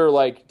you wonder,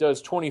 like,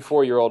 does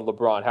 24-year-old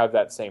LeBron have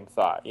that same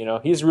thought?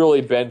 He's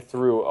really been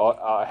through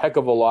a heck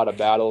of a lot of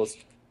battles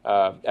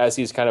as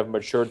he's kind of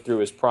matured through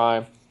his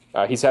prime.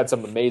 He's had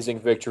some amazing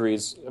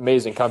victories,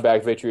 amazing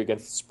comeback victory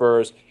against the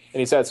Spurs,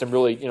 and he's had some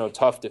really,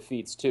 tough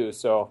defeats too.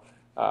 So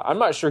I'm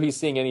not sure he's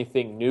seeing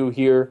anything new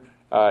here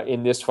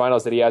in this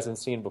finals that he hasn't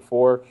seen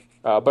before.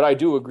 But I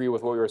do agree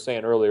with what we were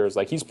saying earlier. Is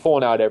like he's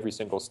pulling out every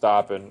single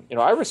stop, and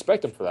I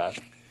respect him for that.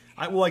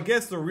 I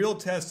guess the real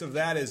test of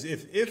that is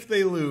if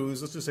they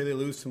lose, let's just say they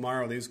lose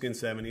tomorrow, they lose Game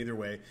 7, either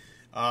way,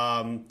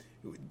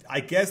 I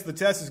guess the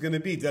test is going to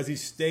be, does he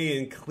stay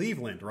in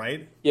Cleveland,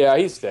 right? Yeah,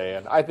 he's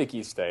staying. I think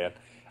he's staying.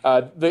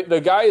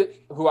 The guy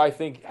who I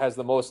think has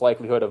the most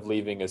likelihood of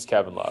leaving is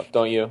Kevin Love,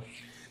 don't you?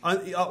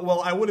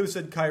 Well, I would have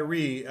said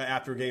Kyrie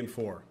after Game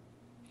 4.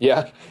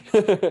 Yeah.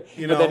 But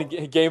then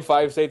Game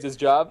 5 saved his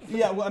job?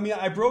 Yeah, well, I mean,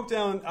 I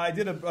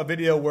did a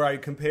video where I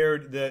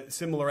compared the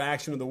similar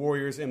action of the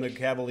Warriors and the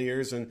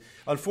Cavaliers, and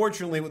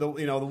unfortunately, the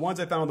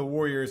ones I found with the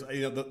Warriors,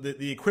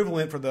 the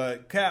equivalent for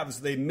the Cavs,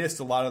 they missed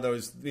a lot of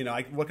those,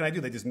 what can I do?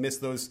 They just missed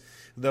those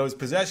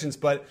possessions.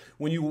 But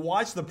when you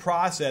watch the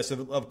process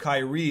of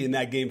Kyrie in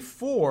that Game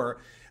 4,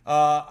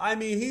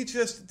 he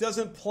just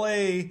doesn't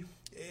play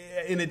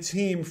in a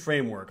team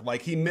framework.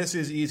 Like, he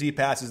misses easy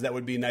passes that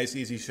would be nice,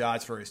 easy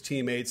shots for his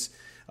teammates,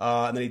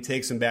 and then he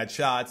takes some bad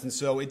shots, and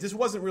so it just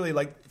wasn't really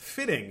like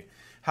fitting.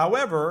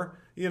 However,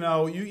 you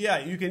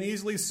can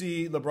easily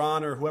see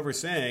LeBron or whoever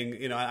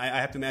saying,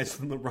 I have to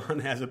imagine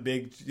LeBron has a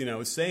big,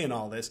 say in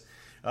all this.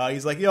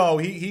 He's like,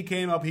 he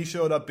came up, he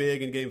showed up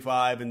big in Game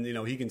 5, and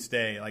he can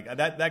stay. Like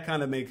that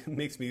kind of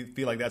makes me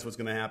feel like that's what's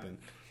going to happen.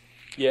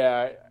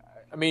 Yeah.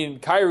 I mean,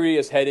 Kyrie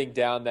is heading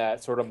down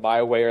that sort of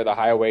my way or the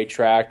highway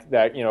track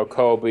that,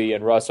 Kobe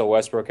and Russell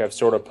Westbrook have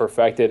sort of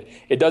perfected.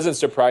 It doesn't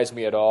surprise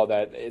me at all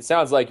that it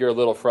sounds like you're a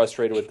little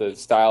frustrated with the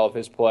style of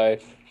his play.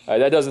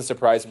 That doesn't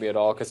surprise me at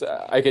all because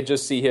I could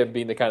just see him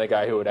being the kind of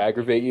guy who would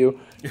aggravate you.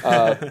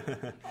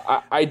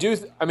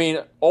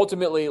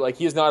 Ultimately, like,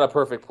 he's not a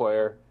perfect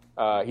player.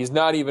 He's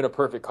not even a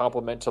perfect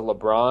complement to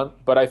LeBron,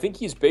 but I think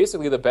he's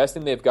basically the best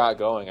thing they've got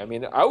going. I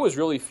mean, I was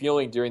really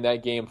feeling during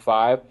that Game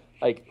 5,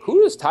 like,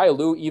 who does Ty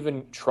Lue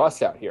even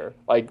trust out here?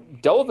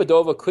 Like,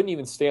 Dellavedova couldn't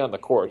even stay on the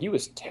court. He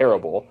was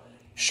terrible.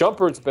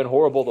 Shumpert's been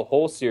horrible the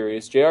whole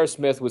series. J.R.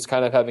 Smith was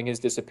kind of having his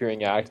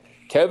disappearing act.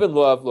 Kevin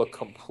Love looked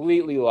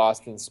completely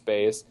lost in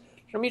space.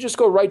 I mean, just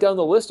go right down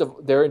the list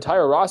of their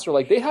entire roster.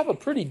 Like, they have a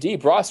pretty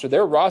deep roster.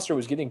 Their roster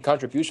was getting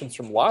contributions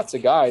from lots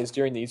of guys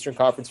during the Eastern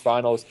Conference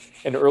Finals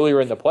and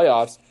earlier in the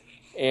playoffs.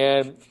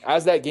 And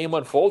as that game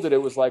unfolded,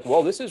 it was like,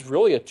 well, this is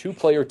really a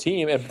two-player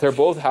team, and they're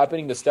both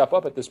happening to step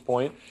up at this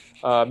point.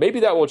 Maybe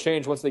that will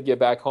change once they get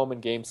back home in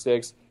Game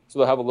 6, so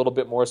they'll have a little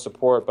bit more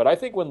support. But I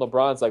think when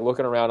LeBron's like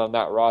looking around on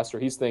that roster,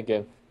 he's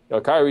thinking,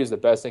 Kyrie is the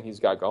best thing he's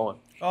got going.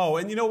 Oh,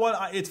 and you know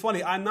what? It's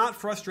funny. I'm not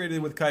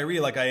frustrated with Kyrie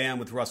like I am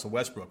with Russell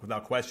Westbrook,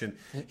 without question.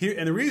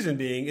 And the reason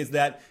being is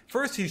that,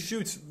 first, he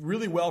shoots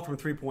really well from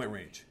three-point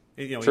range.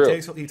 He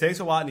takes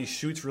a lot, and he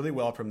shoots really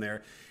well from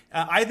there.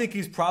 I think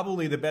he's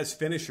probably the best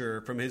finisher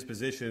from his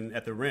position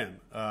at the rim.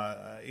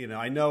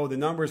 I know the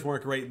numbers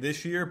weren't great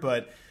this year,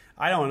 but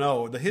I don't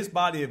know. His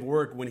body of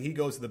work when he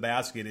goes to the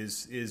basket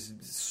is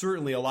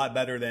certainly a lot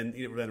better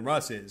than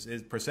Russ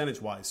is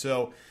percentage-wise.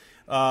 So,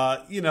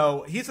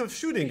 he's a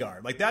shooting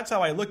guard. Like, that's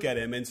how I look at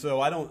him, and so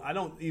I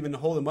don't even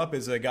hold him up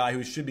as a guy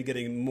who should be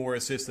getting more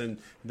assists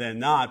than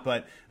not.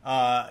 But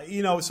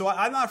so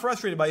I'm not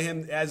frustrated by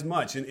him as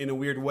much in a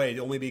weird way,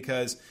 only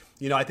because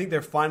I think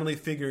they're finally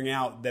figuring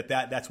out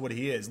that's what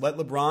he is. Let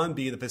LeBron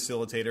be the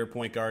facilitator,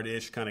 point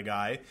guard-ish kind of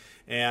guy,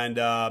 and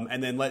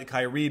then let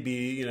Kyrie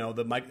be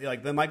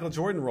the Michael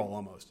Jordan role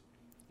almost.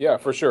 Yeah,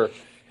 for sure.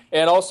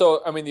 And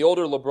also, I mean, the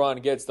older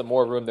LeBron gets, the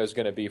more room there's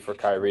going to be for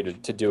Kyrie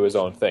to do his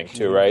own thing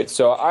too, right?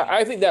 So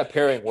I think that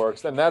pairing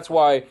works, and that's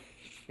why,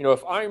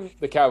 if I'm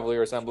the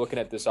Cavaliers, I'm looking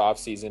at this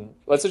offseason,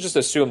 let's just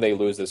assume they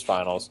lose this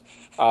finals.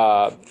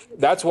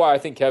 That's why I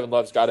think Kevin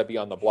Love's got to be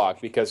on the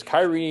block, because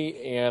Kyrie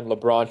and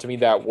LeBron, to me,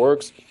 that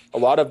works. A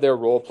lot of their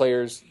role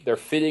players, they're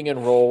fitting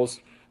in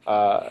roles,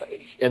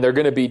 and they're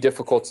going to be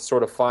difficult to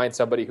sort of find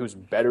somebody who's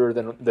better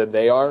than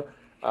they are.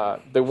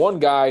 The one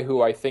guy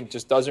who I think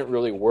just doesn't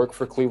really work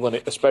for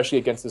Cleveland, especially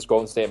against this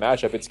Golden State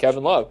matchup, it's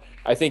Kevin Love.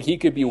 I think he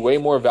could be way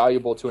more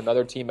valuable to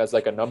another team as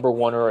like a number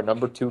 1 or a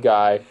number 2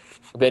 guy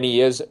than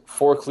he is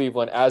for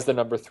Cleveland as the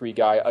number 3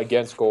 guy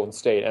against Golden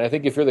State. And I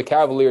think if you're the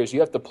Cavaliers, you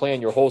have to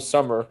plan your whole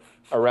summer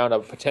around a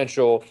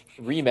potential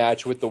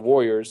rematch with the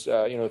Warriors,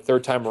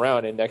 third time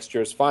around in next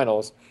year's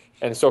finals.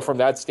 And so from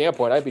that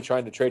standpoint, I'd be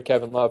trying to trade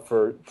Kevin Love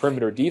for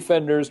perimeter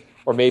defenders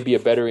or maybe a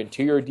better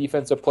interior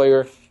defensive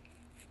player,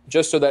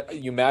 just so that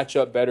you match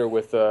up better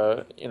with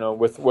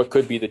with what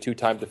could be the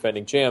two-time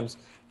defending champs.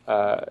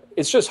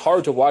 It's just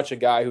hard to watch a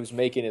guy who's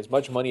making as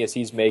much money as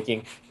he's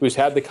making, who's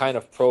had the kind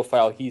of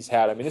profile he's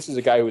had. I mean, this is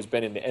a guy who's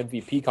been in the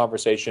MVP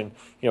conversation,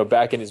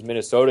 back in his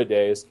Minnesota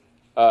days,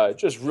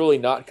 just really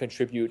not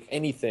contribute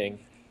anything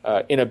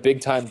in a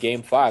big-time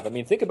Game 5. I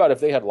mean, think about if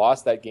they had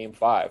lost that Game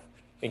 5.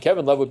 And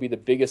Kevin Love would be the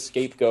biggest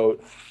scapegoat.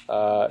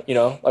 What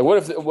if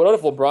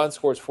LeBron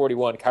scores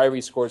 41, Kyrie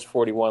scores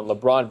 41,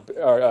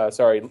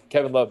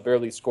 Kevin Love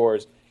barely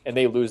scores, and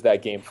they lose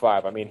that Game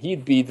 5? I mean,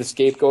 he'd be the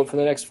scapegoat for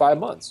the next 5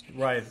 months.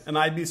 Right, and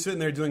I'd be sitting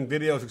there doing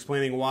videos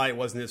explaining why it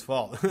wasn't his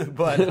fault.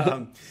 But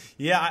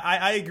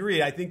I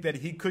agree. I think that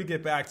he could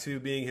get back to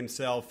being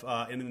himself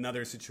in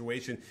another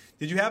situation.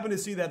 Did you happen to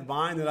see that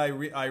Vine that I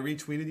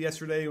retweeted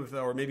yesterday,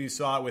 or maybe you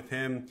saw it with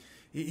him?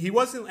 He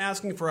wasn't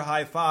asking for a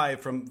high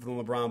five from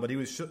LeBron, but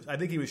I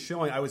think he was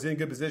showing I was in a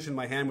good position,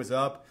 my hand was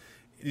up.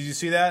 Did you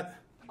see that?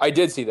 I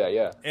did see that,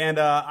 yeah. And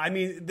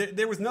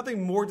there was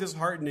nothing more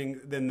disheartening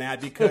than that,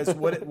 because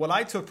what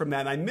I took from that,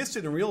 and I missed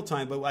it in real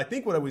time, but I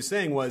think what I was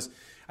saying was,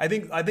 I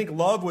think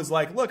Love was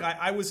like, look,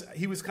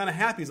 he was kind of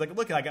happy. He's like,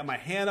 look, I got my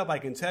hand up, I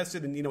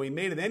contested, and he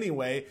made it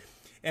anyway.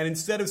 And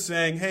instead of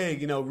saying, hey,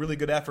 really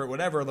good effort,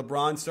 whatever,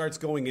 LeBron starts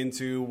going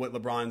into what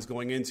LeBron's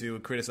going into,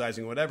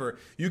 criticizing whatever.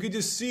 You could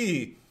just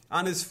see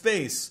on his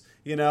face.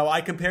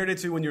 I compared it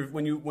to when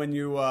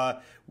you're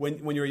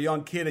a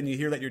young kid and you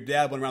hear that your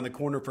dad went around the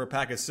corner for a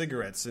pack of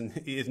cigarettes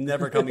and he is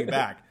never coming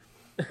back.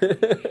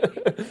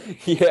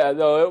 Yeah,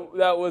 no,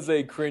 that was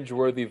a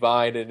cringeworthy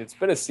Vine, and it's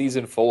been a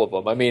season full of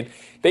them. I mean,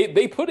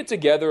 they put it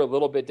together a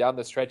little bit down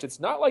the stretch. It's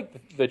not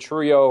like the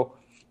trio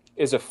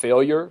is a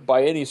failure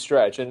by any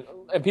stretch, and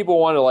people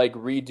want to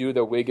redo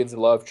the Wiggins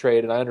and Love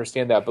trade, and I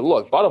understand that. But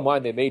look, bottom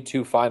line, they made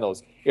 2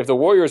 finals. If the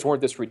Warriors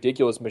weren't this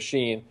ridiculous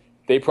machine,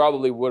 they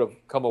probably would have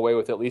come away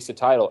with at least a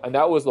title. And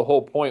that was the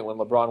whole point when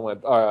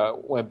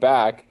LeBron went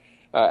back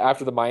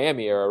after the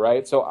Miami era,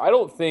 right? So I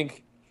don't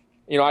think,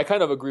 I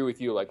kind of agree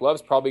with you.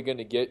 Love's probably going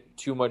to get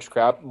too much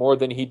crap, more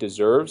than he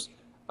deserves.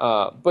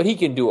 But he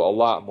can do a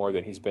lot more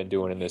than he's been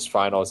doing in this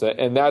finals.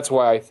 And that's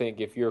why I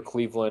think if you're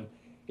Cleveland,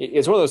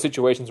 it's one of those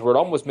situations where it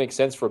almost makes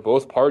sense for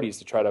both parties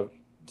to try to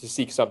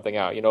seek something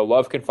out.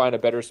 Love can find a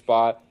better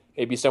spot,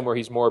 maybe somewhere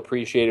he's more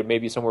appreciated,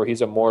 maybe somewhere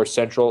he's a more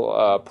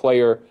central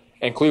player.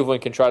 And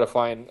Cleveland can try to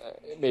find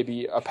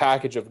maybe a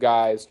package of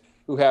guys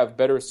who have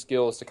better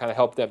skills to kind of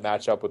help them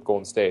match up with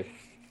Golden State.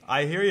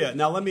 I hear you.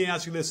 Now let me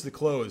ask you this to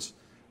close.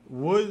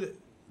 Would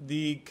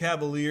the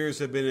Cavaliers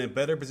have been in a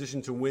better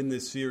position to win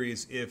this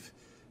series if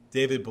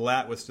David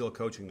Blatt was still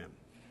coaching them?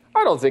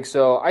 I don't think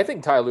so. I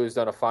think Ty Lue's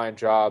done a fine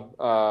job.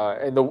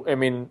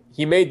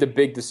 He made the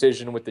big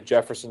decision with the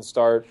Jefferson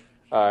start.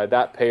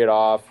 That paid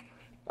off.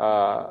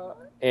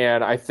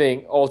 And I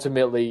think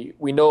ultimately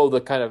we know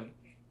the kind of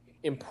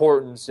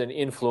importance and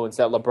influence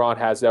that LeBron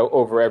has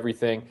over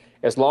everything.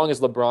 As long as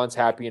LeBron's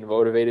happy and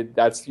motivated,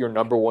 that's your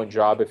number one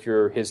job if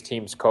you're his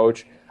team's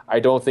coach. I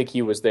don't think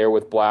he was there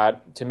with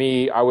Blatt. To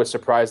me, I was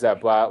surprised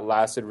that Blatt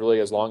lasted really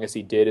as long as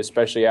he did,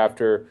 especially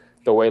after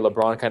the way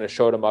LeBron kind of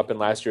showed him up in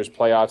last year's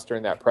playoffs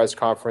during that press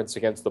conference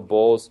against the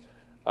Bulls.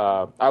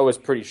 I was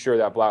pretty sure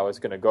that Blatt was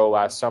going to go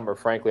last summer,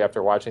 frankly,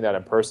 after watching that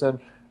in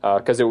person,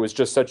 because it was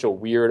just such a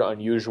weird,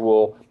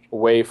 unusual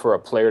way for a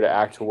player to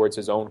act towards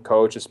his own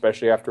coach,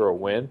 especially after a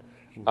win.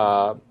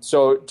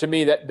 So to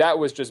me, that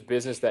was just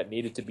business that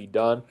needed to be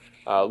done.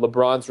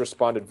 LeBron's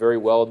responded very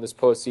well in this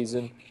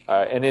postseason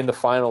and in the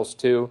finals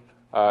too.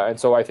 And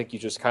so I think you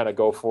just kind of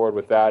go forward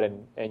with that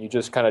and you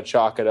just kind of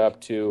chalk it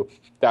up to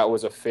that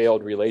was a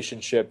failed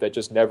relationship that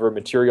just never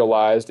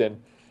materialized.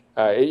 And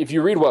if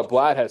you read what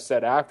Blatt has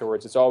said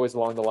afterwards, it's always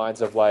along the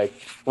lines of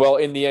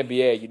in the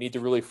NBA, you need to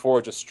really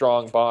forge a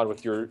strong bond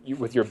with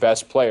your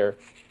best player.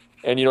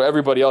 And,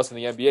 everybody else in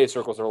the NBA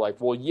circles are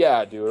like, well,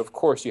 yeah, dude, of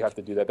course you have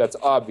to do that. That's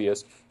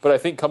obvious. But I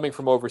think coming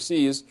from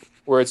overseas,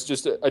 where it's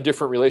just a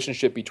different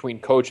relationship between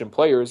coach and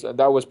players,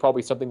 that was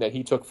probably something that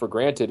he took for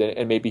granted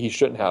and maybe he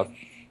shouldn't have.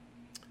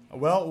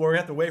 Well, we're going to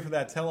have to wait for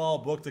that tell-all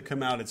book to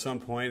come out at some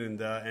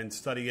point and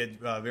study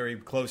it very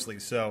closely.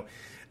 So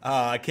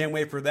I can't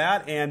wait for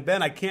that. And,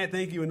 Ben, I can't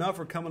thank you enough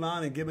for coming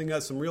on and giving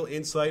us some real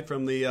insight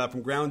from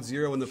ground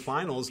zero in the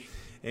finals.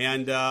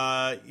 And,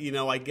 I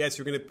guess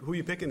who are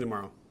you picking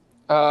tomorrow?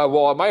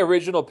 Well, my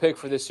original pick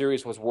for this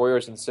series was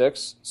Warriors in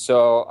 6,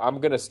 so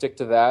I'm going to stick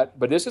to that.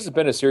 But this has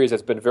been a series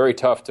that's been very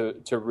tough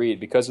to read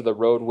because of the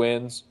road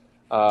wins.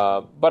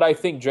 But I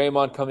think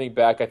Draymond coming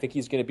back, I think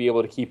he's going to be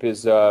able to keep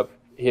his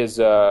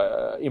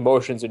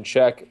emotions in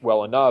check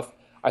well enough.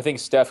 I think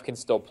Steph can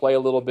still play a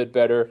little bit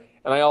better.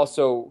 And I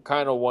also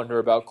kind of wonder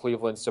about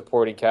Cleveland's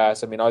supporting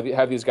cast. I mean,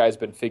 have these guys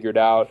been figured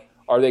out?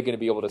 Are they going to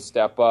be able to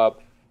step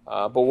up?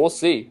 But we'll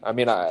see. I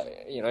mean,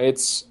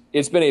 it's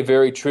been a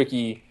very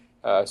tricky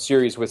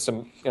series with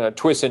some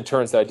twists and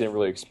turns that I didn't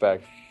really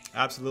expect.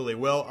 Absolutely.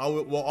 Well,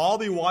 we'll all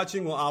be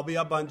watching. I'll be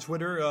up on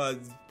Twitter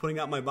putting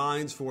out my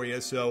vines for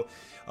you. So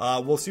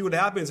we'll see what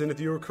happens. And if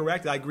you were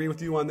correct, I agree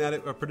with you on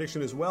that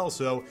prediction as well.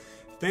 So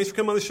thanks for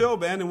coming on the show,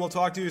 Ben, and we'll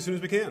talk to you as soon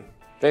as we can.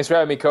 Thanks for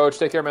having me, Coach.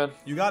 Take care, man.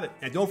 You got it.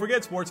 And don't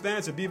forget, sports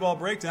fans, at B-Ball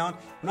Breakdown,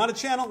 we're not a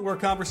channel, we're a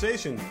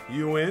conversation.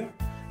 You in?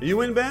 Are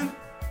you in, Ben?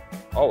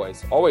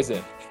 Always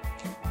in.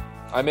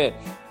 I'm in.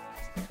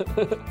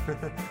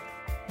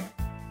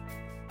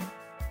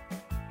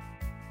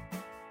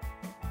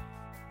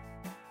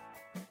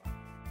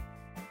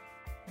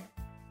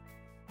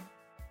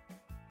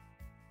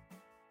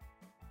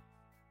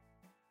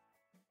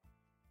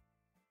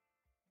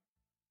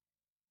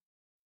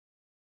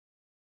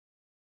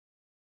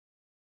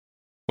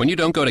 When you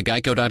don't go to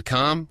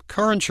Geico.com,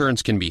 car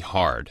insurance can be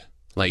hard.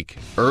 Like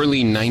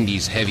early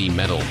 90s heavy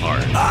metal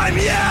hard. I'm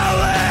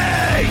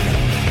yelling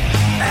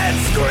and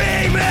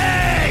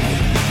screaming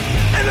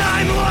and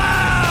I'm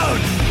loud.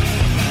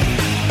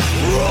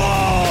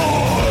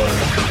 Roar!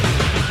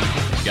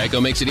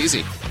 Geico makes it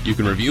easy. You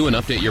can review and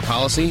update your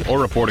policy or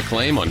report a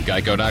claim on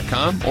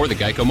Geico.com or the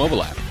Geico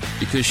mobile app.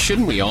 Because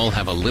shouldn't we all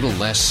have a little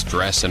less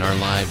stress in our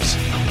lives?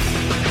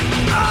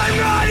 I'm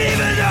not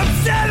even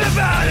upset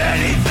about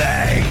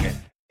anything.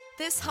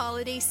 This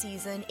holiday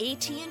season,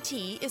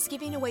 AT&T is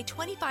giving away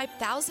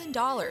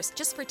 $25,000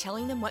 just for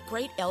telling them what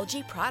great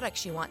LG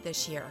products you want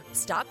this year.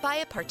 Stop by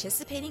a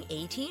participating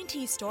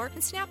AT&T store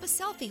and snap a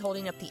selfie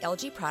holding up the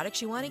LG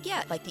products you want to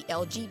get, like the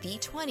LG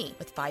V20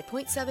 with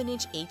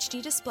 5.7-inch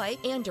HD display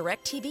and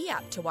DirecTV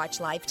app to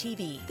watch live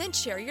TV. Then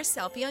share your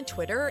selfie on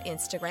Twitter or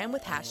Instagram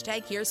with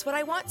hashtag Here's What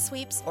I Want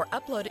Sweeps or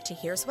upload it to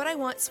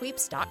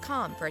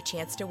here'swhatiwantsweeps.com for a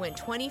chance to win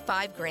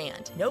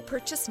 $25,000. No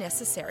purchase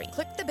necessary.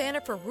 Click the banner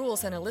for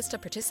rules and a list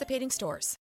of participating stores.